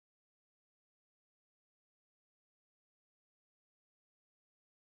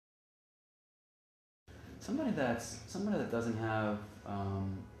somebody that doesn't have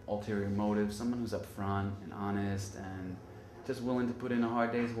ulterior motives, someone who's upfront and honest and just willing to put in a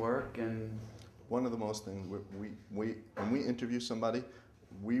hard day's work. And one of the most things when we interview somebody,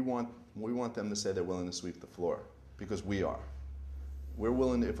 we want them to say they're willing to sweep the floor, because we are. We're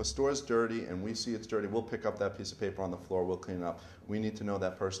willing to, if a store's dirty and we see it's dirty, we'll pick up that piece of paper on the floor, we'll clean it up. We need to know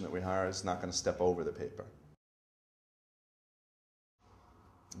that person that we hire is not going to step over the paper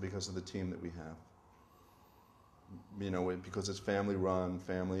because of the team that we have. You know, because it's family run,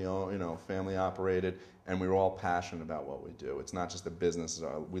 family owned, you know, family operated, and we're all passionate about what we do. It's not just a business,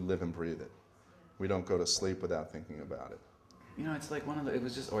 we live and breathe it. We don't go to sleep without thinking about it. You know, it's like it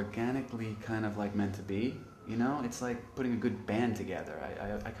was just organically kind of like meant to be, you know? It's like putting a good band together.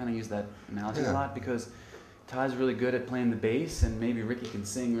 I kind of use that analogy a lot, because Todd's really good at playing the bass, and maybe Ricky can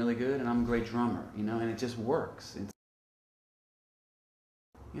sing really good, and I'm a great drummer, you know, and it just works.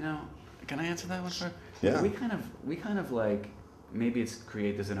 You know, can I answer that one first? Yeah. We kind of like, maybe it's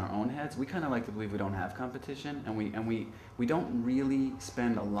create this in our own heads. We kind of like to believe we don't have competition, and we don't really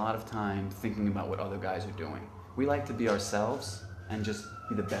spend a lot of time thinking about what other guys are doing. We like to be ourselves and just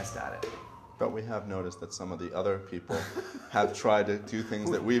be the best at it. But we have noticed that some of the other people have tried to do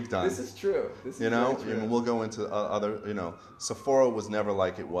things that we've done. This is true. This is you know, true. I mean, we'll go into other, you know, Sephora was never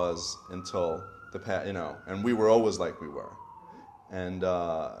like it was until the past, you know, and we were always like we were. And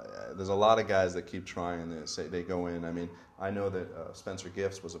there's a lot of guys that keep trying. They go in. I mean, I know that Spencer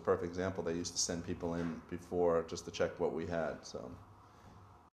Gifts was a perfect example. They used to send people in before just to check what we had. So,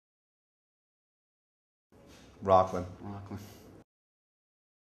 Rockland.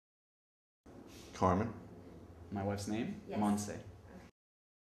 Carmen. My wife's name? Yes. Monse.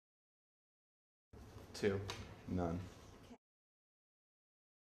 2. None.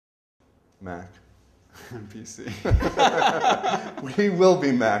 Mac. PC. We will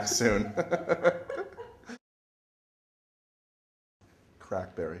be Mac soon.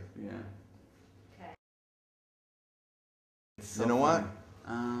 Crackberry. Yeah. Okay. So you know funny.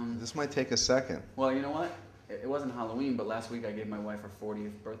 what? This might take a second. Well, you know what? It wasn't Halloween, but last week I gave my wife her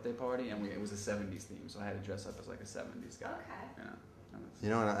 40th birthday party, and it was a 70s theme, so I had to dress up as like a 70s guy. Okay. You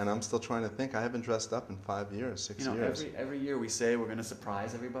know, and I'm still trying to think. I haven't dressed up in 5 years, 6 years. Every year we say we're going to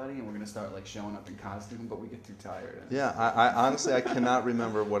surprise everybody, and we're going to start like showing up in costume, but we get too tired. Yeah, I honestly, I cannot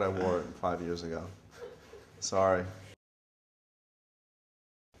remember what I wore 5 years ago. Sorry.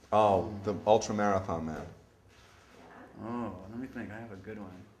 Oh, the ultra marathon man. Oh, let me think. I have a good one.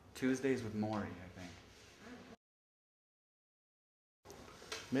 Tuesdays with Maury, I think.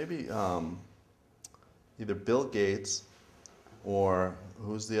 Maybe either Bill Gates or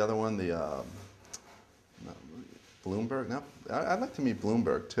who's the other one? No, Bloomberg? No, I'd like to meet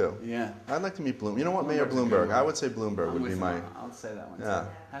Bloomberg too. Yeah. I'd like to meet Bloomberg. You know what, Mayor Bloomberg's a good Bloomberg? one. I would say Bloomberg would be my. I'll say that one. Yeah. Too.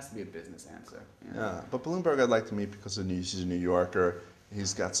 Has to be a business answer. You know? Yeah, but Bloomberg I'd like to meet because he's a New Yorker.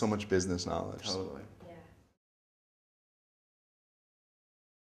 He's got so much business knowledge. Totally.